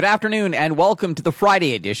Good afternoon and welcome to the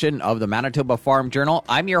Friday edition of the Manitoba Farm Journal.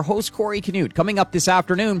 I'm your host, Corey Canute. Coming up this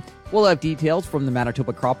afternoon, we'll have details from the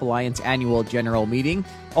Manitoba Crop Alliance annual general meeting.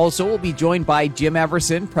 Also, we'll be joined by Jim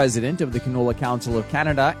Everson, president of the Canola Council of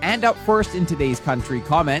Canada. And up first in today's country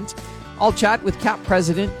comment, I'll chat with CAP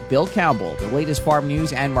President Bill Campbell. The latest farm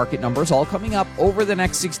news and market numbers all coming up over the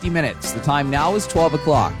next 60 minutes. The time now is 12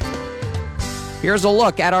 o'clock. Here's a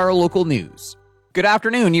look at our local news. Good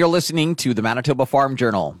afternoon. You're listening to the Manitoba Farm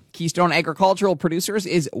Journal. Keystone Agricultural Producers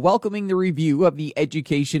is welcoming the review of the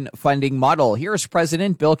education funding model. Here's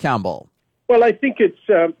President Bill Campbell. Well, I think it's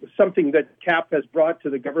something that CAP has brought to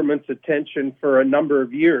the government's attention for a number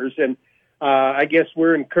of years, and I guess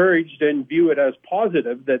we're encouraged and view it as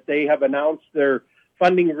positive that they have announced their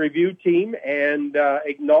funding review team and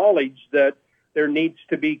acknowledged that there needs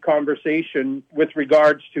to be conversation with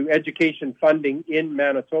regards to education funding in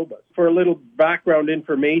Manitoba. For a little background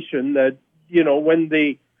information, that, you know, when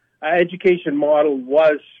the education model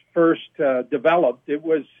was first developed, it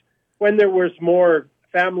was when there was more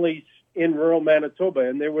families in rural Manitoba,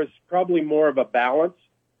 and there was probably more of a balance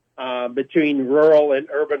between rural and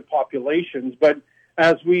urban populations. But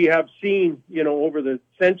as we have seen, you know, over the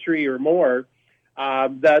century or more,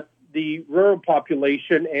 that the rural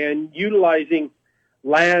population and utilizing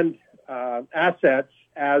land assets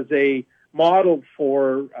as a model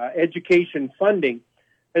for education funding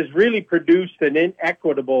has really produced an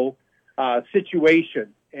inequitable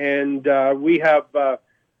situation. And we have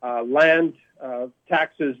land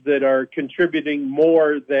taxes that are contributing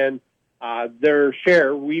more than their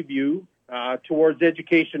share, we view, towards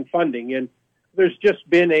education funding. And there's just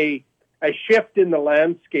been a shift in the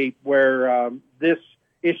landscape where this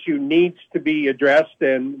issue needs to be addressed,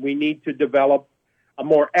 and we need to develop a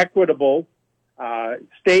more equitable,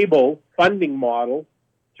 stable funding model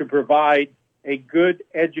to provide a good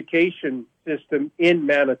education system in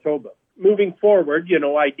Manitoba. Moving forward, you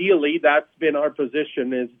know, ideally, that's been our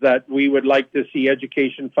position, is that we would like to see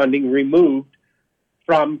education funding removed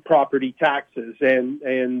from property taxes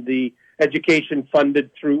and the education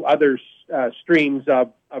funded through other streams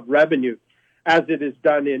of revenue, as it is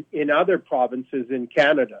done in other provinces in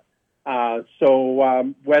Canada.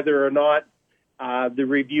 So whether or not the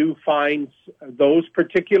review finds those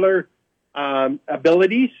particular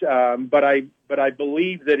abilities, but I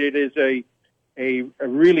believe that it is a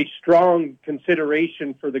really strong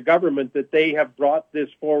consideration for the government that they have brought this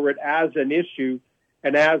forward as an issue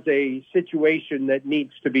and as a situation that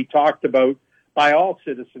needs to be talked about by all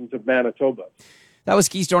citizens of Manitoba. That was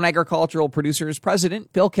Keystone Agricultural Producers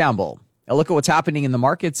President Bill Campbell. A look at what's happening in the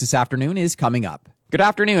markets this afternoon is coming up. Good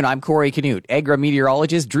afternoon. I'm Corey Canute.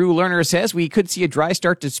 Agri-meteorologist Drew Lerner says we could see a dry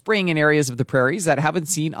start to spring in areas of the prairies that haven't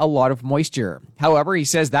seen a lot of moisture. However, he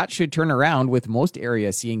says that should turn around, with most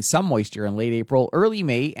areas seeing some moisture in late April, early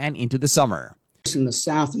May, and into the summer. In the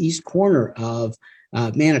southeast corner of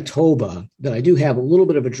Manitoba, that I do have a little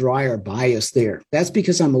bit of a drier bias there. That's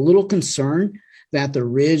because I'm a little concerned that the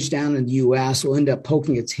ridge down in the U.S. will end up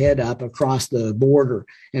poking its head up across the border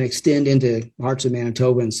and extend into parts of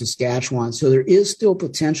Manitoba and Saskatchewan. So there is still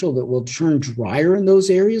potential that will turn drier in those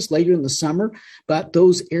areas later in the summer, but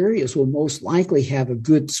those areas will most likely have a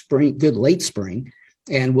good late spring,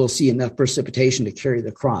 and we'll see enough precipitation to carry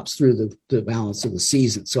the crops through the balance of the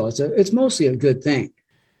season. So it's mostly a good thing.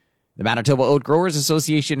 The Manitoba Oat Growers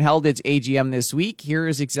Association held its AGM this week. Here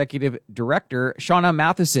is Executive Director Shauna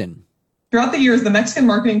Matheson. Throughout the years, the Mexican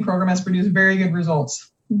marketing program has produced very good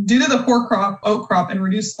results. Due to the poor oat crop and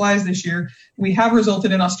reduced supplies this year, we have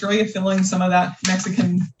resulted in Australia filling some of that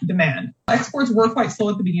Mexican demand. Exports were quite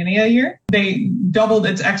slow at the beginning of the year. They doubled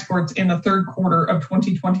its exports in the third quarter of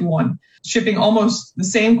 2021, shipping almost the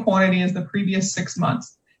same quantity as the previous 6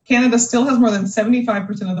 months. Canada still has more than 75%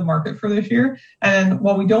 of the market for this year. And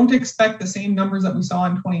while we don't expect the same numbers that we saw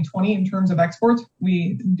in 2020 in terms of exports,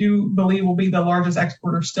 we do believe we'll be the largest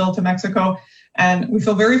exporter still to Mexico. And we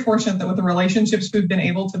feel very fortunate that with the relationships we've been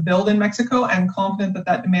able to build in Mexico, and confident that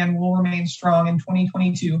that demand will remain strong in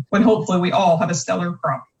 2022, when hopefully we all have a stellar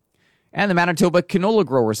crop. And the Manitoba Canola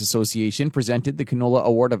Growers Association presented the Canola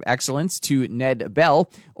Award of Excellence to Ned Bell,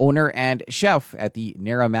 owner and chef at the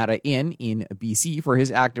Naramata Inn in BC, for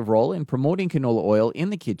his active role in promoting canola oil in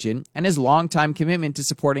the kitchen and his longtime commitment to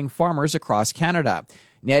supporting farmers across Canada.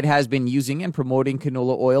 Ned has been using and promoting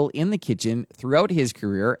canola oil in the kitchen throughout his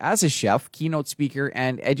career as a chef, keynote speaker,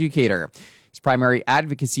 and educator. His primary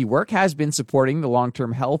advocacy work has been supporting the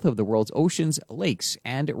long-term health of the world's oceans, lakes,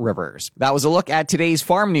 and rivers. That was a look at today's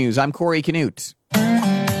farm news. I'm Corey Canute.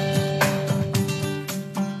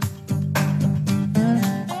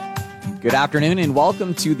 Good afternoon and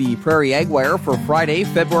welcome to the Prairie Ag Wire for Friday,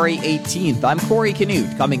 February 18th. I'm Corey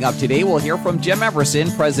Canute. Coming up today, we'll hear from Jim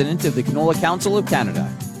Everson, President of the Canola Council of Canada.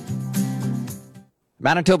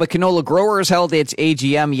 Manitoba Canola Growers held its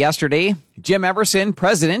AGM yesterday. Jim Everson,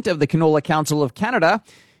 President of the Canola Council of Canada,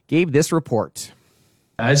 gave this report.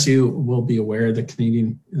 As you will be aware, the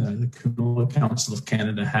Canola Council of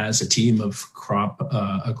Canada has a team of crop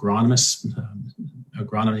agronomists,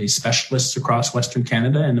 agronomy specialists across Western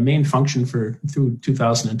Canada, and the main function through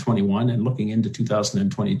 2021 and looking into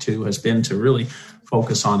 2022 has been to really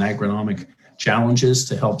focus on agronomic challenges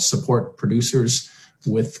to help support producers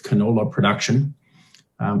with canola production.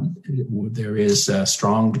 There is a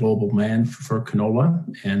strong global demand for canola,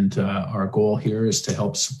 and our goal here is to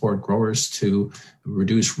help support growers to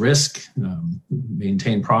reduce risk,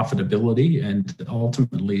 maintain profitability, and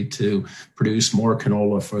ultimately to produce more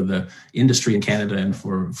canola for the industry in Canada and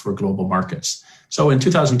for global markets. So in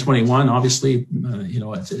 2021, obviously,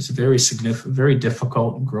 it's a very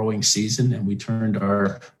difficult growing season, and we turned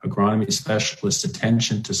our agronomy specialist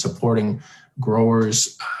attention to supporting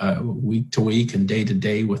growers week to week and day to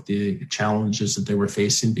day with the challenges that they were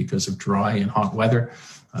facing because of dry and hot weather.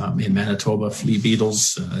 In Manitoba, flea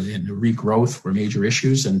beetles and regrowth were major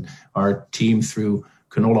issues, and our team through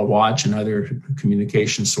Canola Watch and other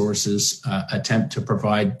communication sources attempt to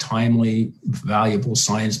provide timely, valuable,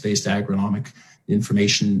 science-based agronomic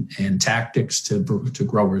information and tactics to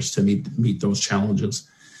growers to meet those challenges.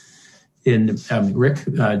 Rick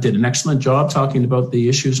did an excellent job talking about the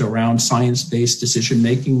issues around science-based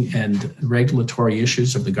decision-making and regulatory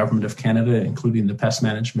issues of the Government of Canada, including the Pest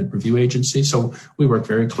Management Review Agency. So we work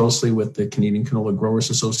very closely with the Canadian Canola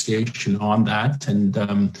Growers Association on that. And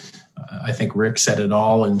I think Rick said it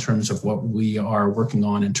all in terms of what we are working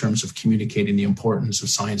on in terms of communicating the importance of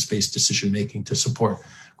science-based decision-making to support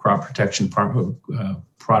crop protection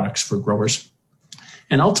products for growers.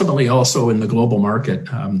 And ultimately, also in the global market,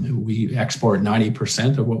 we export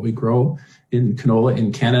 90% of what we grow in canola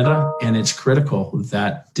in Canada, and it's critical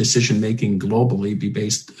that decision-making globally be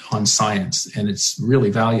based on science. And it's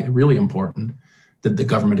really important that the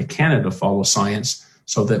Government of Canada follow science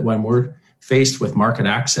so that when we're faced with market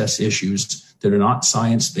access issues that are not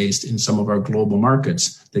science-based in some of our global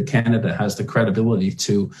markets, that Canada has the credibility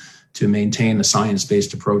to maintain a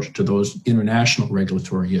science-based approach to those international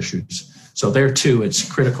regulatory issues. So there too, it's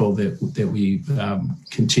critical that we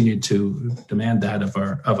continue to demand that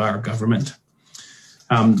of our government.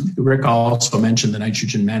 Rick also mentioned the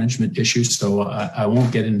nitrogen management issues, so I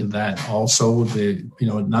won't get into that. Also,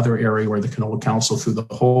 another area where the Canola Council, through the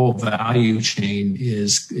whole value chain,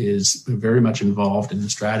 is very much involved in the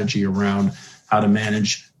strategy around how to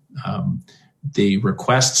manage the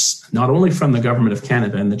requests, not only from the Government of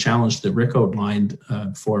Canada and the challenge that Rick outlined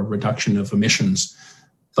for reduction of emissions,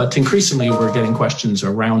 but increasingly we're getting questions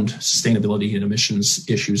around sustainability and emissions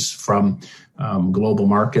issues from global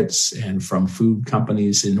markets and from food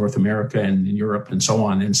companies in North America and in Europe and so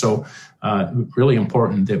on. And so really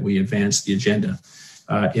important that we advance the agenda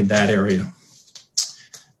in that area.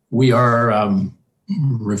 We are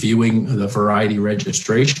reviewing the variety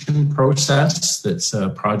registration process. That's a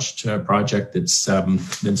project that's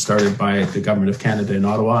been started by the Government of Canada in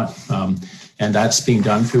Ottawa. And that's being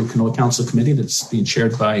done through Canola Council Committee that's being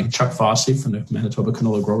chaired by Chuck Fossey from the Manitoba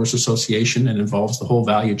Canola Growers Association and involves the whole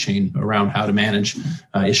value chain around how to manage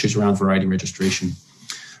issues around variety registration.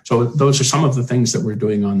 So those are some of the things that we're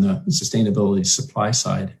doing on the sustainability supply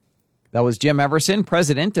side. That was Jim Everson,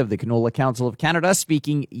 President of the Canola Council of Canada,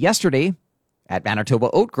 speaking yesterday at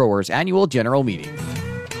Manitoba Oat Growers Annual General Meeting.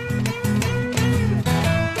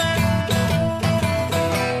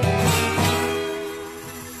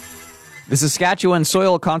 The Saskatchewan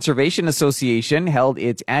Soil Conservation Association held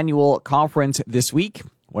its annual conference this week.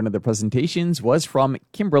 One of the presentations was from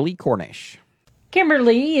Kimberly Cornish.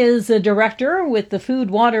 Kimberly is a director with the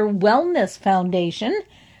Food Water Wellness Foundation.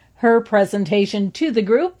 Her presentation to the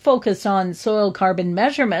group focused on soil carbon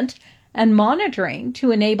measurement and monitoring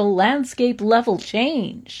to enable landscape level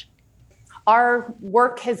change. Our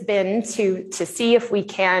work has been to see if we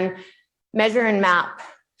can measure and map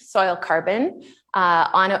soil carbon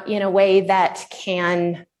in a way that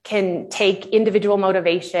can take individual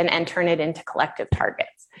motivation and turn it into collective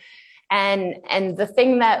targets. And the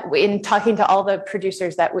thing that in talking to all the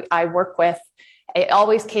producers that I work with, it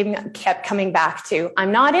always kept coming back to,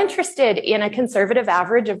 I'm not interested in a conservative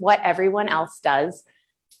average of what everyone else does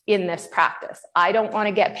in this practice. I don't want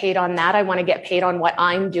to get paid on that. I want to get paid on what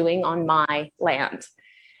I'm doing on my land.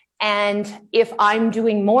 And if I'm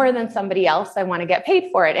doing more than somebody else, I want to get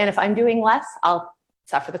paid for it. And if I'm doing less, I'll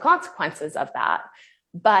suffer the consequences of that.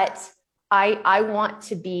 But I want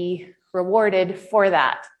to be rewarded for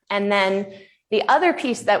that. And then the other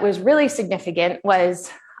piece that was really significant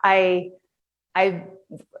was I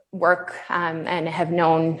work and have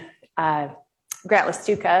known Grant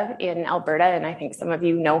Lestuka in Alberta, and I think some of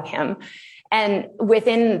you know him. And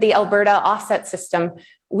within the Alberta offset system,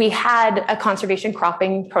 we had a conservation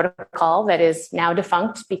cropping protocol that is now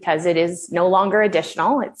defunct because it is no longer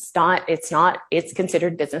additional. It's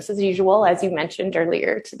considered business as usual, as you mentioned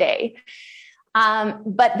earlier today.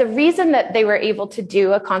 But the reason that they were able to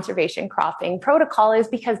do a conservation cropping protocol is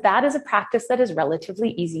because that is a practice that is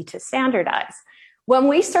relatively easy to standardize. When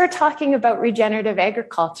we start talking about regenerative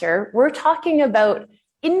agriculture, we're talking about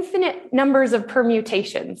infinite numbers of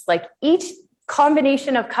permutations, like each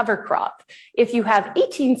combination of cover crop. If you have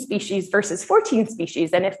 18 species versus 14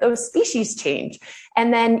 species, and if those species change,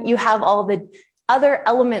 and then you have all the other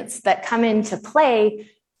elements that come into play,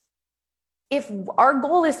 if our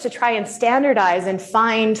goal is to try and standardize and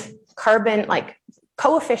find carbon, like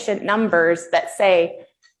coefficient numbers that say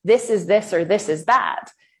this is this or this is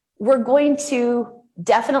that, we're going to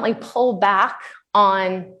definitely pull back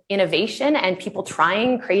on innovation and people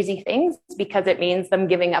trying crazy things because it means them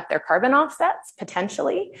giving up their carbon offsets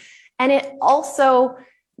potentially. And it also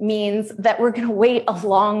means that we're going to wait a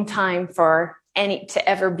long time for to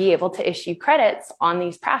ever be able to issue credits on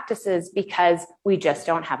these practices because we just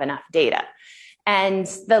don't have enough data. And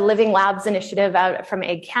the Living Labs initiative out from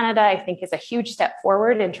Ag Canada, I think, is a huge step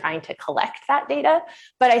forward in trying to collect that data.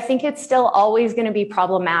 But I think it's still always going to be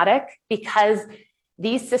problematic because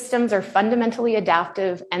these systems are fundamentally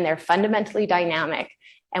adaptive and they're fundamentally dynamic.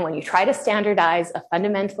 And when you try to standardize a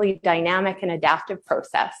fundamentally dynamic and adaptive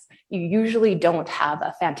process, you usually don't have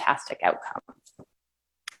a fantastic outcome.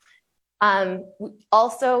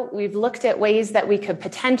 Also, we've looked at ways that we could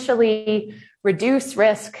potentially reduce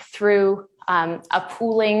risk through a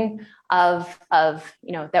pooling of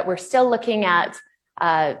that we're still looking at.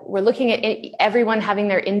 We're looking at everyone having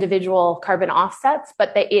their individual carbon offsets,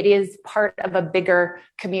 but that it is part of a bigger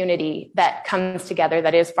community that comes together,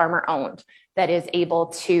 that is farmer owned, that is able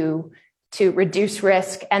to reduce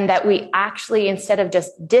risk, and that we actually, instead of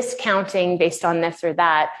just discounting based on this or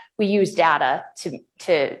that, we use data to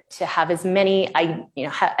have as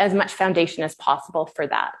much foundation as possible for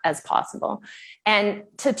that as possible, and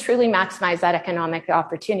to truly maximize that economic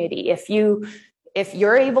opportunity. If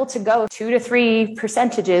you're able to go 2 to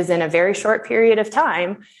 3% in a very short period of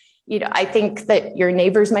time, I think that your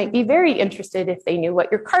neighbors might be very interested if they knew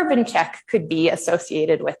what your carbon check could be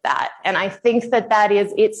associated with that. And I think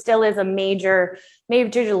it still is a major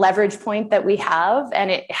leverage point that we have,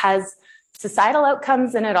 and it has societal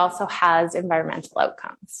outcomes and it also has environmental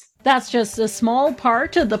outcomes. That's just a small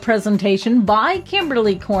part of the presentation by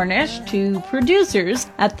Kimberly Cornish to producers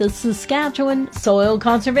at the Saskatchewan Soil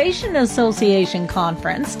Conservation Association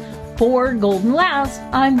Conference. For Golden Labs,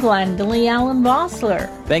 I'm Glendalee Allen Vossler.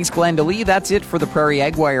 Thanks, Glendalee. That's it for the Prairie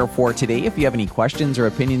Ag Wire for today. If you have any questions or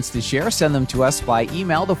opinions to share, send them to us by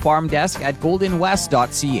email,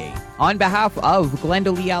 thefarmdesk@goldenwest.ca. On behalf of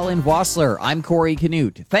Glendalee Allen Vossler, I'm Corey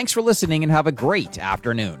Canute. Thanks for listening and have a great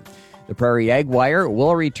afternoon. The Prairie Ag Wire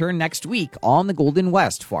will return next week on the Golden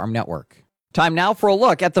West Farm Network. Time now for a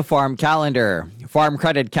look at the farm calendar. Farm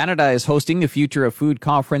Credit Canada is hosting the Future of Food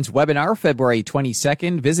Conference webinar February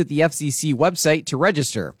 22nd. Visit the FCC website to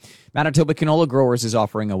register. Manitoba Canola Growers is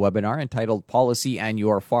offering a webinar entitled Policy and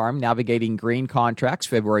Your Farm, Navigating Grain Contracts,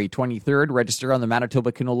 February 23rd. Register on the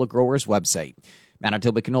Manitoba Canola Growers website.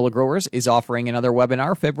 Manitoba Canola Growers is offering another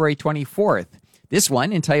webinar February 24th. This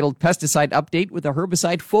one entitled Pesticide Update with a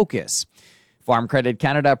Herbicide Focus. Farm Credit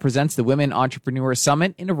Canada presents the Women Entrepreneur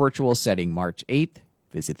Summit in a virtual setting March 8th.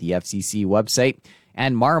 Visit the FCC website.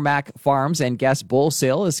 And Marmac Farms and Guest Bull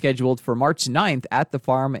Sale is scheduled for March 9th at the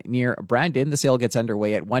farm near Brandon. The sale gets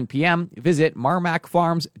underway at 1 p.m. Visit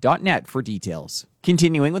marmacfarms.net for details.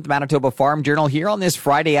 Continuing with the Manitoba Farm Journal here on this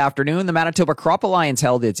Friday afternoon, the Manitoba Crop Alliance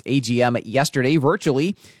held its AGM yesterday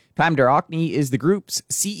virtually. Pam Darachny is the group's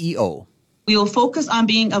CEO. We will focus on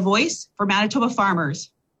being a voice for Manitoba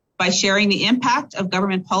farmers by sharing the impact of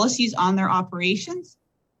government policies on their operations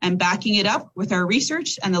and backing it up with our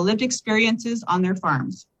research and the lived experiences on their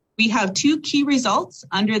farms. We have 2 key results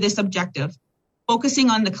under this objective,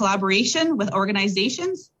 focusing on the collaboration with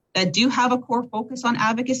organizations that do have a core focus on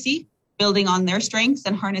advocacy, building on their strengths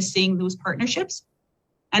and harnessing those partnerships.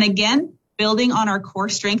 And again, building on our core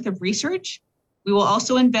strength of research. We will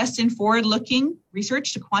also invest in forward-looking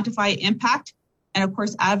research to quantify impact and, of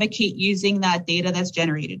course, advocate using that data that's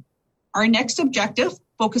generated. Our next objective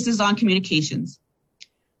focuses on communications.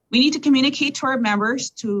 We need to communicate to our members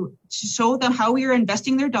to show them how we are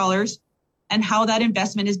investing their dollars and how that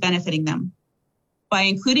investment is benefiting them. By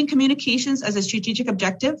including communications as a strategic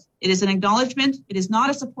objective, it is an acknowledgement it is not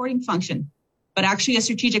a supporting function, but actually a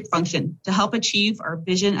strategic function to help achieve our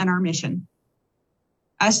vision and our mission.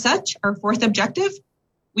 As such, our fourth objective,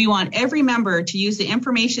 we want every member to use the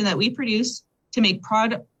information that we produce to make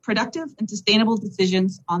productive and sustainable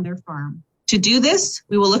decisions on their farm. To do this,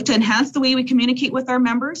 we will look to enhance the way we communicate with our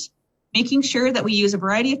members, making sure that we use a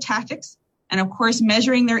variety of tactics and, of course,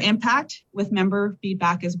 measuring their impact with member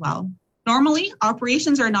feedback as well. Normally,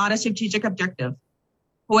 operations are not a strategic objective.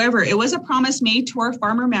 However, it was a promise made to our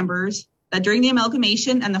farmer members that during the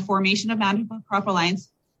amalgamation and the formation of Manitoba Crop Alliance,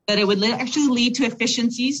 that it would actually lead to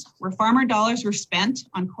efficiencies where farmer dollars were spent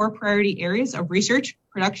on core priority areas of research,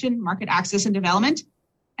 production, market access, and development,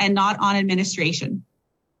 and not on administration.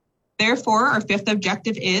 Therefore, our fifth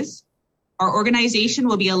objective is our organization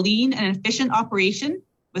will be a lean and efficient operation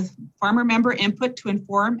with farmer member input to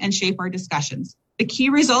inform and shape our discussions. The key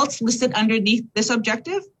results listed underneath this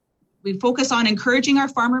objective, we focus on encouraging our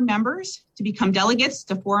farmer members to become delegates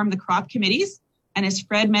to form the crop committees. And as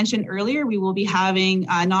Fred mentioned earlier, we will be having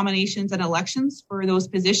nominations and elections for those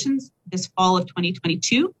positions this fall of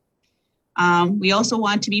 2022. We also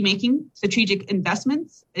want to be making strategic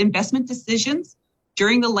investment decisions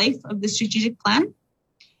during the life of the strategic plan.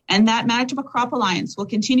 And that Manitoba Crop Alliance will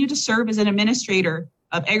continue to serve as an administrator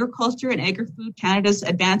of Agriculture and Agri-Food Canada's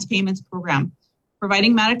Advance Payments Program,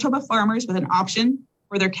 providing Manitoba farmers with an option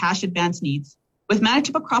for their cash advance needs. With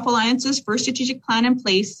Manitoba Crop Alliance's first strategic plan in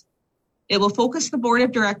place, it will focus the board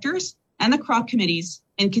of directors and the crop committees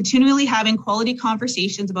in continually having quality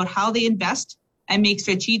conversations about how they invest and make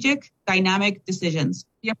strategic, dynamic decisions.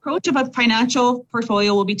 The approach of a financial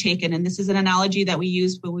portfolio will be taken, and this is an analogy that we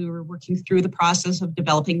used when we were working through the process of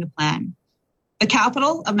developing the plan. The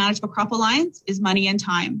capital of Manitoba Crop Alliance is money and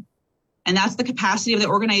time, and that's the capacity of the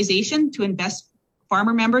organization to invest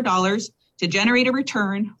farmer member dollars to generate a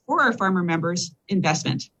return for our farmer members'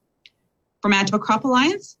 investment. For Manitoba Crop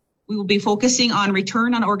Alliance, we will be focusing on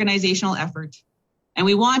return on organizational effort. And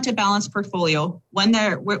we want a balanced portfolio, one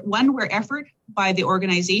where effort by the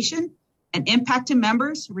organization and impact to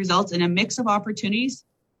members results in a mix of opportunities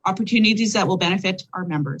that will benefit our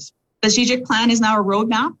members. The strategic plan is now a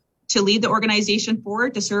roadmap to lead the organization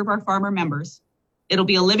forward to serve our farmer members. It'll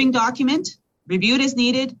be a living document, reviewed as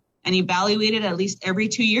needed, and evaluated at least every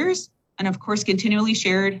 2 years, and of course, continually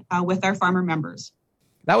shared with our farmer members.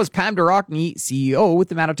 That was Pam Durochny, CEO with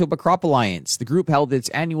the Manitoba Crop Alliance. The group held its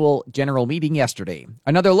annual general meeting yesterday.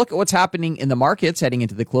 Another look at what's happening in the markets heading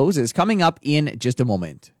into the close is coming up in just a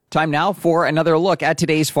moment. Time now for another look at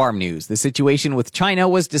today's farm news. The situation with China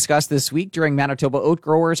was discussed this week during Manitoba Oat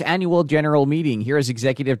Growers' annual general meeting. Here is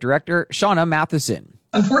Executive Director Shauna Matheson.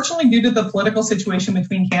 Unfortunately, due to the political situation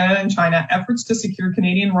between Canada and China, efforts to secure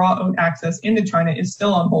Canadian raw oat access into China is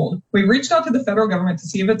still on hold. We reached out to the federal government to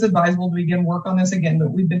see if it's advisable to begin work on this again,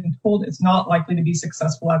 but we've been told it's not likely to be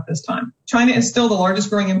successful at this time. China is still the largest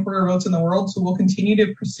growing importer of oats in the world, so we'll continue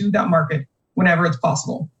to pursue that market whenever it's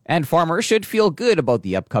possible. And farmers should feel good about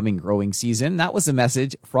the upcoming growing season. That was a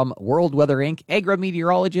message from World Weather Inc.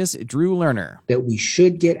 agri-meteorologist Drew Lerner. That we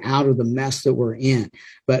should get out of the mess that we're in.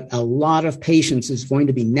 But a lot of patience is going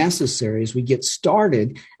to be necessary as we get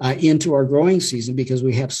started into our growing season because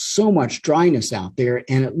we have so much dryness out there.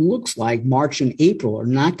 And it looks like March and April are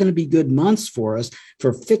not going to be good months for us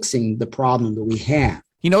for fixing the problem that we have.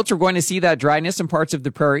 He notes we're going to see that dryness in parts of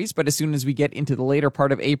the prairies, but as soon as we get into the later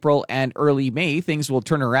part of April and early May, things will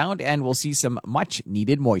turn around and we'll see some much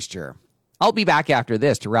needed moisture. I'll be back after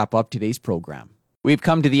this to wrap up today's program. We've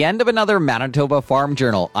come to the end of another Manitoba Farm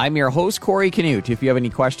Journal. I'm your host, Corey Canute. If you have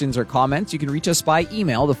any questions or comments, you can reach us by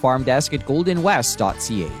email,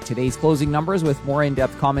 thefarmdesk@goldenwest.ca. Today's closing numbers with more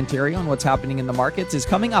in-depth commentary on what's happening in the markets is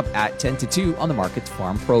coming up at 10 to 2 on the Markets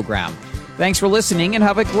Farm program. Thanks for listening and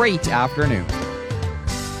have a great afternoon.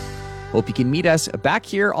 Hope you can meet us back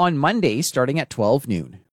here on Monday starting at 12 noon.